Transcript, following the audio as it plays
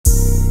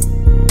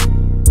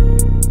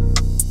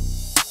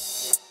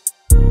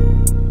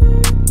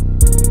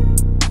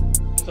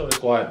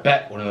Squad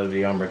back with another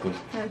video. I'm Reckless.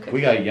 Okay.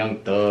 We got Young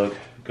Thug,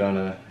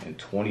 Gunna, and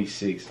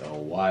 26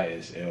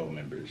 YSL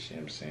members, you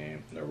know what I'm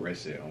saying,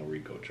 arrested on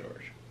RICO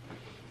charge.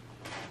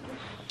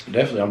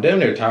 Definitely, I'm damn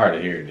near tired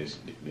of hearing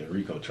the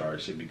RICO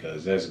charge shit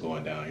because that's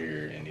going down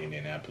here in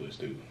Indianapolis,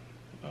 dude.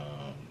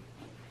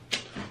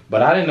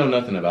 But I didn't know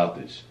nothing about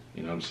this,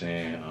 you know what I'm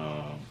saying?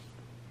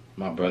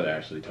 My brother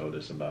actually told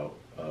us about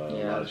a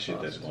lot of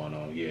shit that's going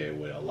on,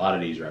 with a lot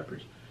of these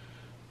rappers.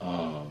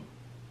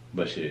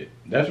 But shit,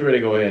 that's ready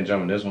to go ahead and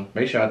jump in this one.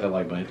 Make sure I hit that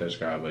like button, hit that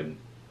subscribe button.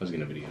 Let's get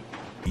in the video.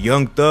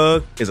 Young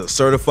Thug is a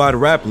certified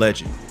rap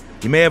legend.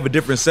 He may have a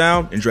different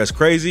sound and dress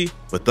crazy,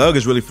 but Thug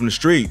is really from the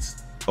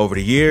streets. Over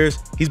the years,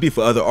 he's beat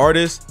for other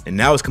artists, and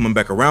now it's coming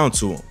back around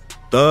to him.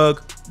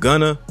 Thug,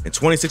 Gunna, and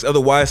 26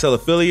 other YSL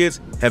affiliates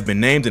have been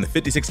named in a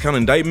 56-count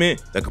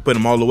indictment that could put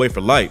them all away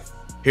for life.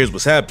 Here's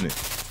what's happening.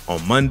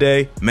 On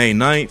Monday, May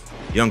 9th,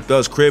 Young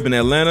Thug's crib in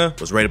Atlanta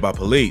was raided by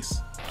police.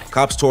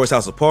 Cops tore his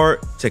house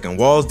apart, taking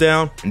walls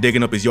down and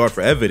digging up his yard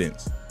for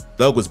evidence.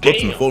 Thug was booked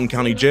in the Fulton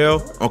County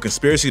Jail on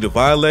conspiracy to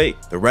violate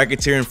the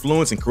Racketeer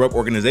Influence and Corrupt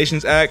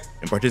Organizations Act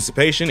and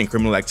participation in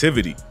criminal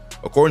activity.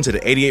 According to the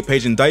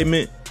 88-page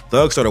indictment,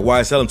 Thug started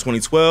YSL in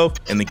 2012,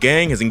 and the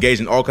gang has engaged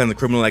in all kinds of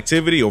criminal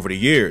activity over the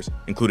years,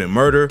 including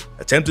murder,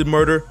 attempted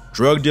murder,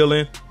 drug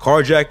dealing,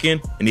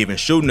 carjacking, and even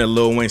shooting at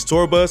Lil Wayne's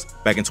tour bus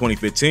back in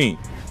 2015.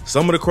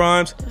 Some of the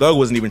crimes Thug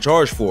wasn't even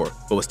charged for,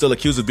 but was still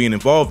accused of being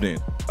involved in,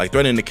 like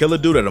threatening to kill a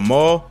dude at a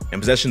mall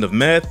and possession of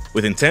meth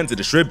with intent to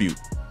distribute.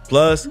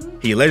 Plus,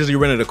 he allegedly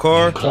rented a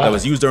car that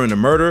was used during the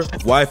murder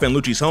of YFN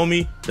Lucci's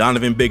homie,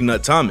 Donovan Big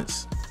Nut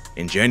Thomas.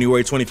 In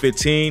January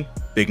 2015,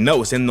 Big Nut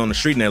was standing on the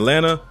street in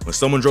Atlanta when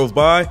someone drove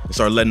by and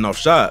started letting off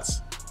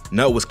shots.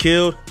 Nut was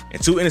killed,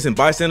 and 2 innocent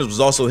bystanders was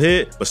also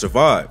hit, but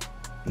survived.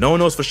 No one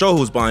knows for sure who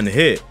was behind the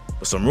hit,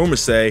 but some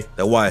rumors say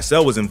that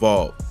YSL was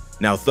involved.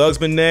 Now Thug's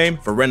been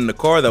named for renting a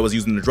car that was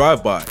used in the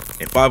drive-by,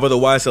 and 5 other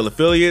YSL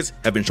affiliates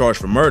have been charged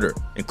for murder,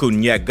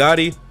 including Yak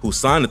Gotti, who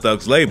signed the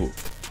Thug's label.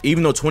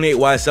 Even though 28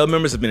 YSL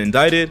members have been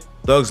indicted,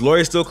 Thug's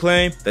lawyers still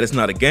claim that it's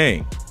not a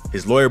gang.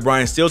 His lawyer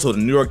Brian Steele told the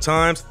New York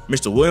Times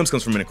Mr. Williams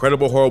comes from an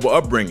incredible, horrible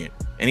upbringing,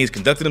 and he's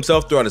conducted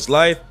himself throughout his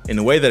life in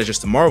a way that is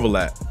just to marvel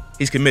at.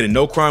 He's committed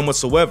no crime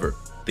whatsoever.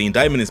 The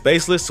indictment is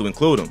baseless to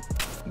include him.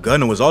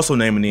 Gunna was also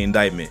named in the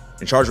indictment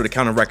and charged with a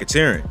count of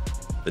racketeering.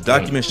 The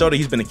documents show that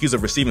he's been accused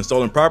of receiving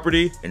stolen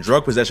property and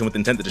drug possession with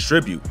intent to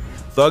distribute.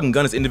 Thug and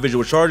Gunna's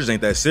individual charges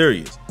ain't that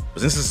serious,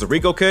 but since it's a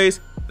RICO case,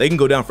 they can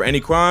go down for any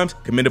crimes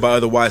committed by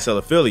other YSL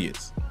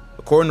affiliates.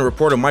 According to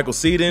reporter Michael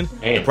Seaton,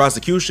 the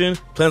prosecution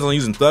plans on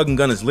using Thug and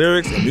Gunna's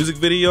lyrics and music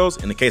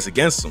videos in the case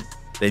against him.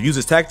 They've used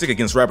this tactic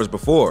against rappers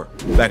before.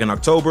 Back in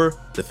October,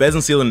 the feds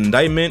unsealed an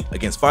indictment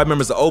against 5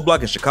 members of O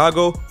Block in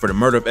Chicago for the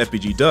murder of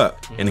FBG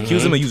Duck and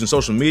accused them of using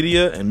social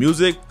media and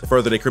music to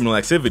further their criminal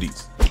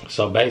activities.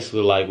 So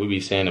basically, like we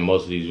be saying in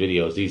most of these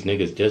videos, these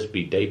niggas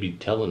they be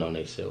telling on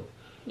themselves.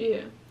 Yeah. You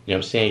know what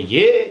I'm saying?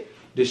 Yeah,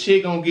 the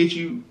shit gonna get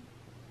you,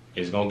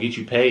 it's gonna get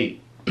you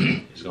paid.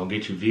 It's gonna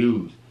get you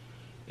views.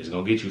 It's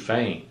gonna get you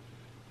fame.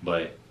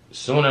 But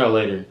sooner or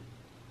later,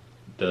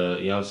 you know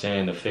what I'm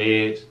saying, the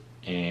feds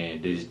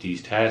and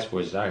these task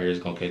forces out here is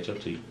gonna catch up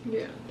to you.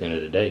 Yeah. At the end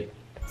of the day.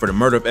 For the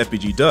murder of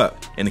FBG Duck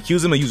and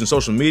accused them of using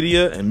social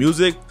media and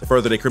music to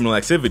further their criminal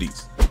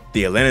activities.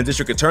 The Atlanta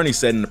District Attorney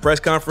said in the press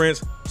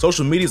conference,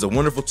 social media is a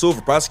wonderful tool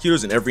for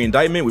prosecutors in every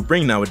indictment we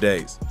bring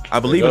nowadays. I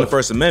believe in the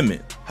First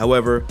Amendment.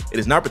 However, it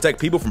does not protect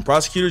people from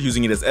prosecutors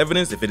using it as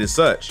evidence if it is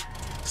such.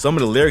 Some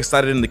of the lyrics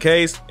cited in the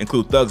case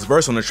include Thug's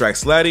verse on the track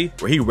Slatty,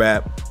 where he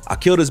rapped, "I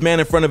killed his man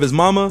in front of his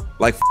mama,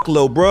 like f***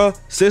 lil' bruh,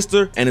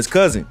 sister, and his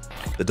cousin."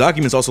 The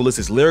documents also list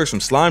his lyrics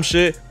from Slime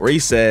Shit, where he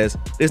says,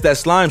 "This that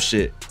slime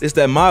shit, this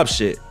that mob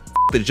shit, f***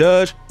 the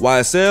judge,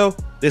 YSL,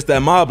 this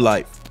that mob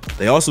life."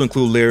 They also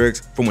include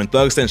lyrics from when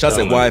Thug sent shots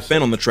at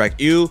YFN on the track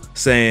Ew,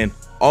 saying,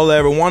 "All I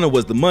ever wanted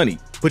was the money.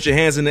 Put your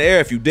hands in the air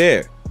if you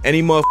dare.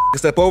 Any motherfucker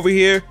step over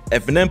here,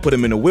 F&M put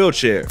him in a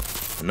wheelchair."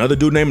 Another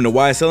dude named in the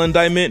YSL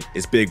indictment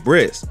is Big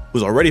Briss,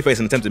 who's already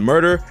facing attempted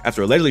murder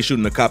after allegedly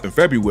shooting a cop in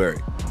February.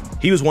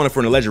 He was wanted for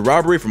an alleged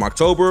robbery from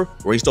October,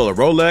 where he stole a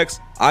Rolex,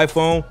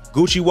 iPhone,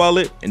 Gucci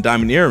wallet, and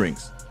diamond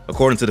earrings.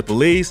 According to the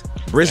police,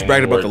 Briss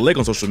bragged about the lick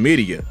on social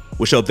media,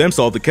 which helped them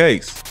solve the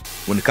case.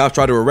 When the cops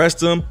tried to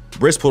arrest him,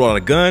 Briss pulled out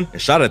a gun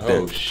and shot at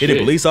them, hitting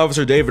police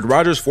officer David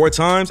Rogers 4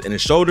 times in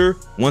his shoulder,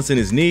 once in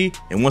his knee,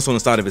 and once on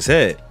the side of his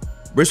head.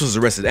 Briss was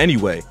arrested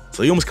anyway,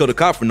 so he almost killed a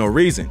cop for no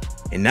reason.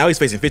 And now he's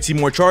facing 15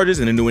 more charges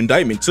and a new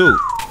indictment too.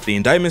 The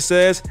indictment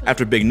says,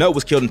 after Big Nut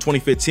was killed in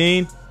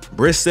 2015,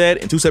 Briss said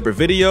in 2 separate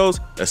videos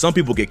that some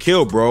people get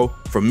killed, bro,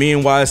 from me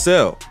and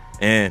YSL.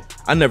 And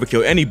I never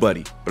killed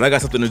anybody, but I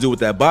got something to do with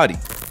that body.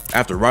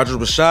 After Rogers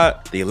was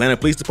shot, the Atlanta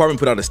Police Department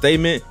put out a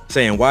statement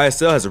saying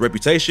YSL has a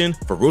reputation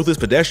for ruthless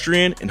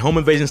pedestrian and home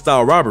invasion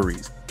style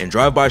robberies and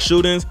drive-by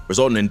shootings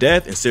resulting in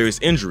death and serious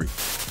injury.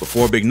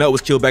 Before Big Nut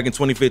was killed back in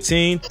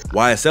 2015,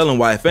 YSL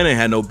and YFN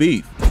had no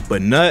beef,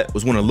 but Nut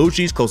was one of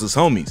Lucci's closest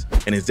homies,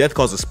 and his death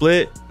caused a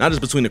split, not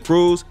just between the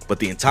crews, but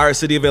the entire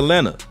city of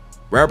Atlanta.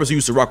 Rappers who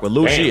used to rock with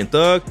Lucci and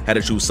Thug had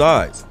to choose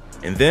sides.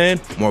 And then,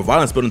 more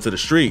violence spilled into the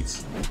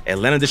streets.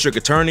 Atlanta District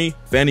Attorney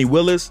Fani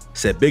Willis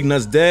said Big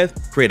Nut's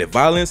death created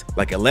violence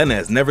like Atlanta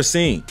has never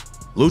seen.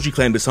 Lucci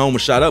claimed his home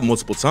was shot up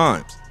multiple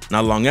times.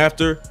 Not long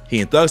after,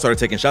 he and Thug started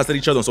taking shots at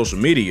each other on social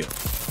media.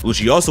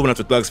 Lucci also went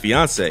after Thug's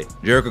fiance,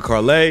 Jerica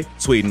Carle,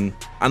 tweeting,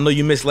 "I know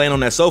you miss laying on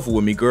that sofa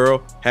with me,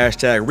 girl,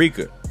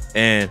 #RICO,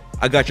 and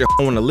I got your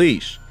on a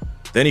leash."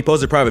 Then he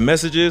posted private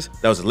messages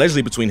that was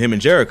allegedly between him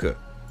and Jerica.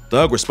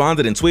 Thug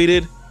responded and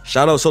tweeted,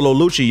 "Shout out Solo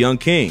Lucci, young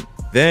king.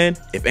 Then,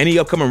 if any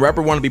upcoming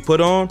rapper want to be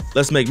put on,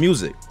 let's make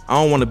music. I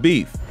don't want to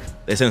beef."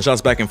 They sent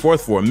shots back and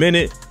forth for a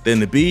minute, then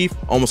the beef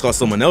almost cost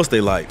someone else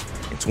their life.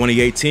 In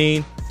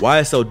 2018,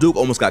 YSL Duke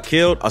almost got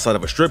killed outside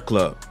of a strip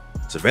club.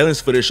 Surveillance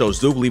footage shows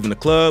Duke leaving the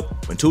club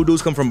when two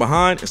dudes come from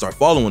behind and start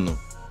following them.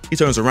 He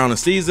turns around and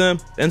sees them,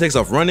 then takes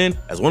off running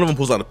as one of them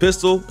pulls out a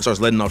pistol and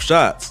starts letting off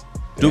shots.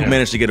 Duke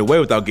managed to get away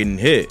without getting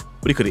hit,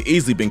 but he could have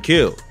easily been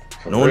killed.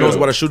 No one knows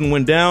why the shooting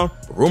went down,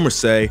 but rumors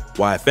say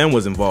YFN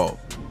was involved.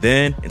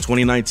 Then, in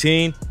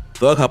 2019,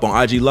 Thug hopped on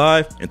IG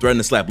Live and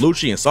threatened to slap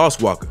Lucci and Sauce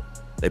Walker.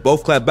 They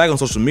both clapped back on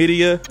social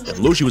media, and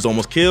Lucci was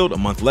almost killed a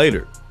month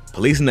later.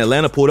 Police in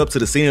Atlanta pulled up to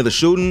the scene of the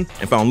shooting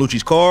and found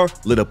Lucci's car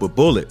lit up with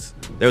bullets.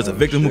 There was a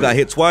victim who got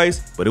hit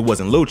twice, but it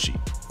wasn't Lucci.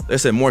 They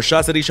sent more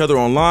shots at each other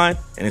online,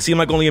 and it seemed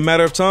like only a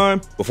matter of time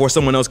before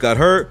someone else got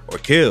hurt or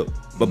killed.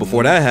 But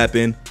before that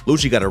happened,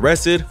 Lucci got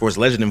arrested for his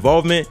alleged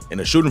involvement in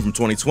a shooting from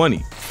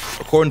 2020.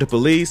 According to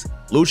police,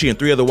 Lucci and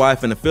 3 other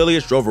YFN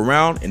affiliates drove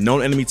around in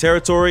known enemy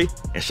territory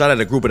and shot at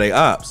a group of their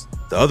ops.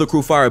 The other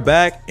crew fired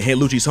back and hit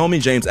Lucci's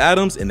homie James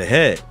Adams in the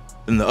head.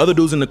 Then the other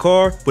dudes in the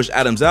car pushed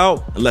Adams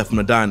out and left him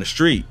to die in the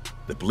street.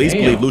 The police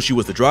believe Lucci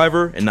was the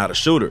driver and not a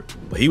shooter,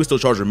 but he was still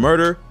charged with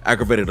murder,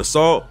 aggravated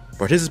assault,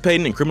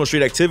 participating in criminal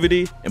street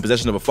activity, and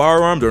possession of a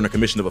firearm during the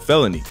commission of a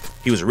felony.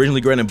 He was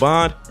originally granted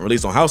bond and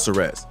released on house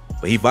arrest,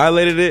 but he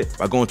violated it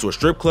by going to a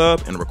strip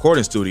club and a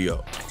recording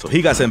studio, so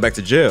he got sent back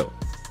to jail.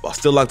 While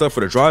still locked up for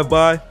the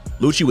drive-by,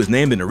 Lucci was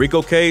named in the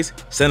RICO case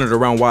centered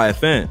around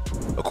YFN.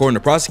 According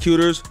to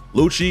prosecutors,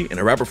 Lucci and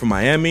a rapper from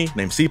Miami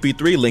named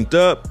CP3 linked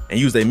up and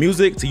used their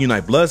music to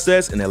unite blood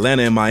sets in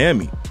Atlanta and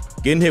Miami.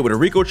 Getting hit with a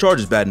RICO charge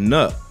is bad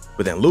enough,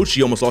 but then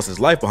Lucci almost lost his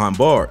life behind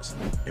bars.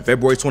 In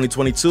February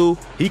 2022,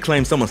 he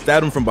claimed someone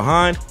stabbed him from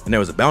behind and there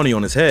was a bounty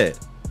on his head.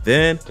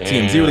 Then,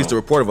 TMZ released a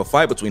report of a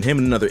fight between him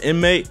and another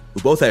inmate who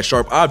both had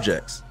sharp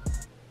objects.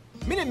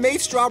 Minute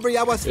Strawberry,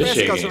 I was This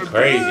shit getting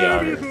crazy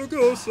out here.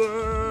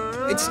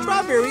 It's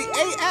Strawberry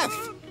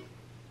AF.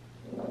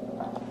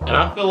 And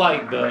I feel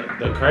like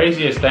the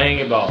craziest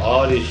thing about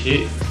all this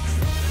shit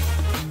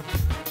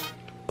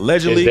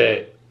Allegedly, is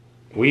that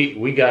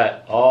we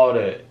got all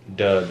the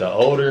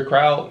older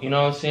crowd, you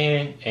know what I'm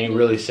saying, ain't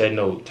really set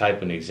no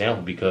type of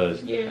example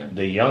because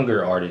the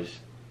younger artists,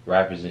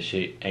 rappers and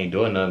shit, ain't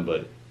doing nothing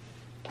but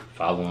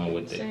following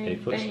with their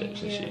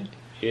footsteps and shit.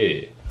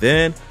 Yeah.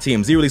 Then,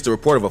 TMZ released a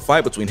report of a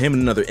fight between him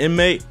and another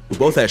inmate who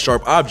both had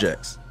sharp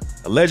objects.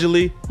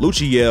 Allegedly,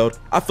 Lucci yelled,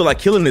 "I feel like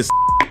killing this"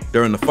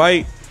 during the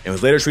fight and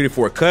was later treated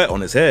for a cut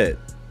on his head.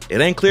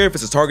 It ain't clear if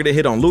it's a targeted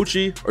hit on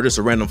Lucci or just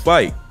a random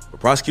fight, but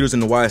prosecutors in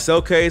the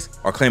YSL case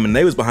are claiming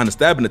they was behind the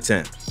stabbing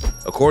attempt.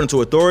 According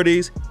to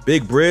authorities,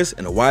 Big Briss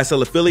and a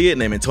YSL affiliate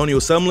named Antonio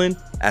Sumlin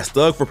asked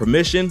Thug for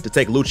permission to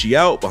take Lucci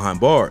out behind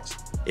bars.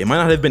 It might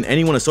not have been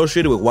anyone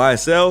associated with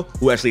YSL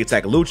who actually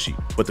attacked Lucci,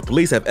 but the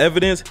police have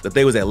evidence that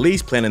they was at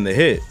least planning the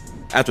hit.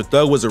 After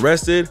Thug was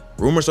arrested,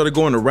 rumors started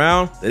going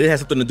around that it had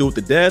something to do with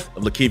the death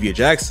of Lakeivia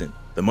Jackson,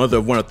 the mother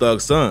of one of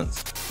Thug's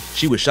sons.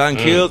 She was shot and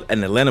killed at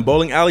an Atlanta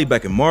bowling alley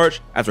back in March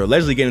after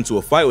allegedly getting into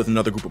a fight with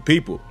another group of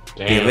people.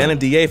 The Atlanta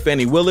DA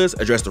Fani Willis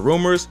addressed the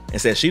rumors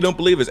and said she don't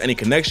believe there's any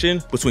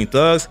connection between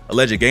Thug's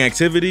alleged gang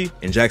activity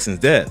and Jackson's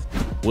death.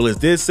 Willis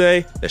did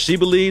say that she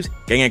believes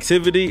gang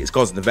activity is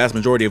causing the vast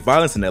majority of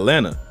violence in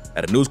Atlanta.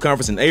 At a news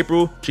conference in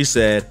April, she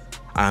said,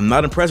 "I am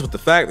not impressed with the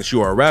fact that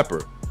you are a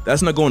rapper.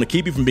 That's not going to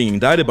keep you from being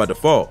indicted by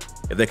default.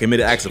 If they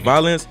committed acts of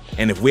violence,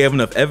 and if we have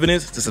enough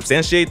evidence to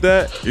substantiate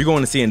that, you're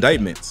going to see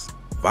indictments."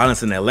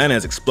 Violence in Atlanta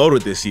has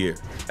exploded this year.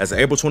 As of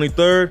April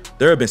 23rd,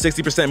 there have been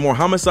 60% more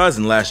homicides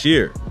than last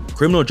year.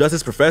 Criminal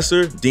justice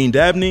professor Dean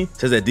Dabney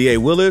says that DA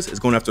Willis is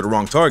going after the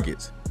wrong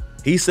targets.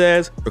 He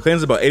says her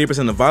claims about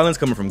 80% of violence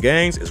coming from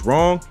gangs is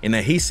wrong and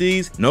that he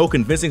sees no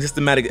convincing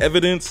systematic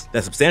evidence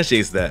that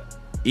substantiates that.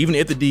 Even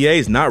if the DA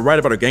is not right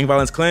about her gang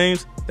violence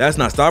claims, that's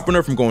not stopping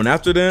her from going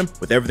after them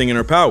with everything in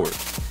her power.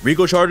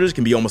 RICO charges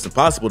can be almost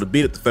impossible to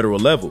beat at the federal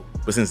level,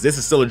 but since this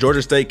is still a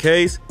Georgia state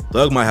case,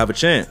 Thug might have a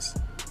chance.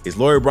 His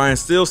lawyer Brian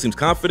Steele seems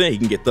confident he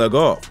can get Thug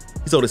off.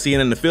 He told a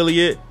CNN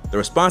affiliate, "The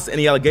response to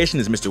any allegation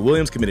is Mr.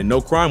 Williams committed no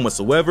crime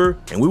whatsoever,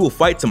 and we will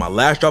fight to my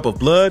last drop of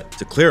blood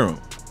to clear him."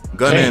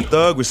 Gunna and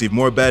Thug received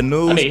more bad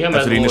news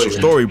after the initial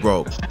story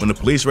broke. When the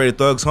police raided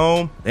Thug's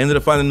home, they ended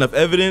up finding enough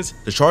evidence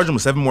to charge him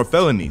with 7 more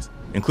felonies,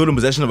 including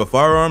possession of a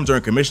firearm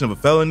during commission of a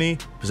felony,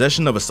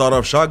 possession of a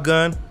sawed-off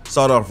shotgun,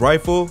 sawed-off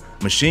rifle,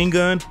 machine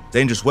gun,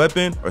 dangerous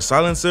weapon, or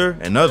silencer,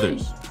 and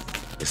others.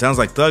 It sounds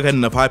like Thug had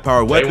enough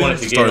high-powered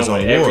weapons to start his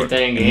own war,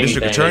 and the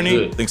district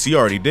attorney thinks he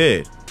already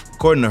did.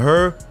 According to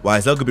her,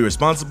 YSL could be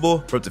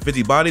responsible for up to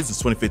 50 bodies since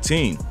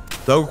 2015.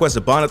 Thug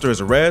requested bond after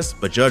his arrest,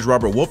 but Judge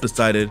Robert Wolf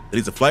decided that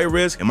he's a flight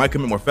risk and might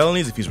commit more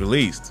felonies if he's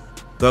released.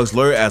 Thug's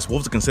lawyer asked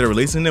Wolf to consider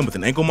releasing him with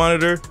an ankle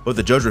monitor, but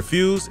the judge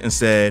refused and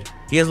said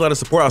he has a lot of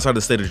support outside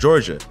the state of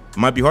Georgia. It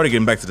might be hard to get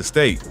him back to the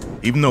state.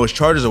 Even though his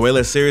charges are way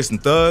less serious than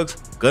Thug's,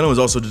 Gunna was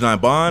also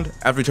denied bond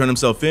after he turned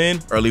himself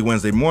in early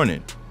Wednesday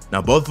morning.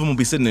 Now both of them will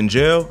be sitting in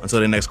jail until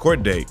their next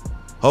court date.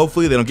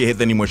 Hopefully they don't get hit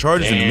with any more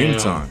charges in the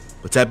meantime.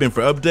 But tap in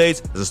for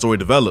updates as the story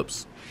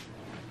develops.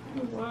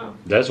 Oh, wow.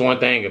 That's one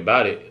thing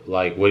about it.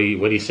 Like what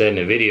he said in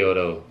the video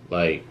though.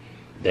 Like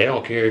they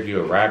don't care if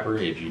you're a rapper,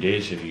 if you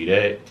this, if you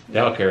that. They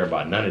don't care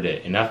about none of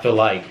that. And I feel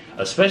like,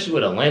 especially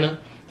with Atlanta,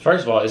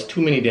 first of all, it's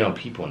too many damn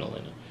people in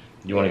Atlanta.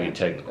 You want to get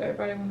technical.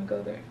 Everybody want to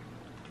go there.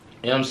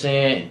 You know what I'm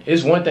saying?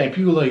 It's one thing.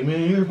 People like,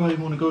 man, everybody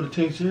want to go to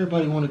Texas.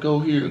 Everybody want to go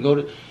here and go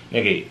to...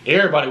 Nigga,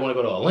 everybody want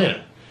to go to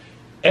Atlanta.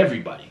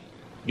 Everybody.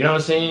 You know what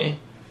I'm saying?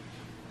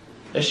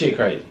 That shit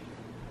crazy.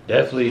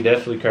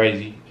 Definitely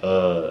crazy. You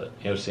know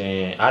what I'm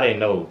saying? I didn't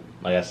know,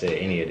 like I said,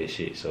 any of this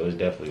shit. So it's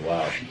definitely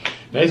wild.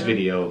 Next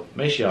video,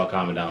 make sure y'all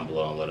comment down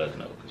below and let us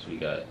know. Because we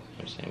got, you know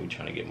what I'm saying, we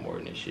trying to get more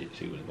in this shit.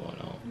 See what's going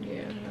on.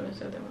 Yeah, I know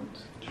there's other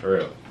ones. For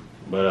real.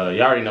 But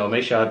y'all already know.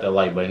 Make sure y'all hit that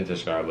like button,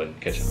 subscribe button.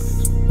 Catch y'all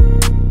next.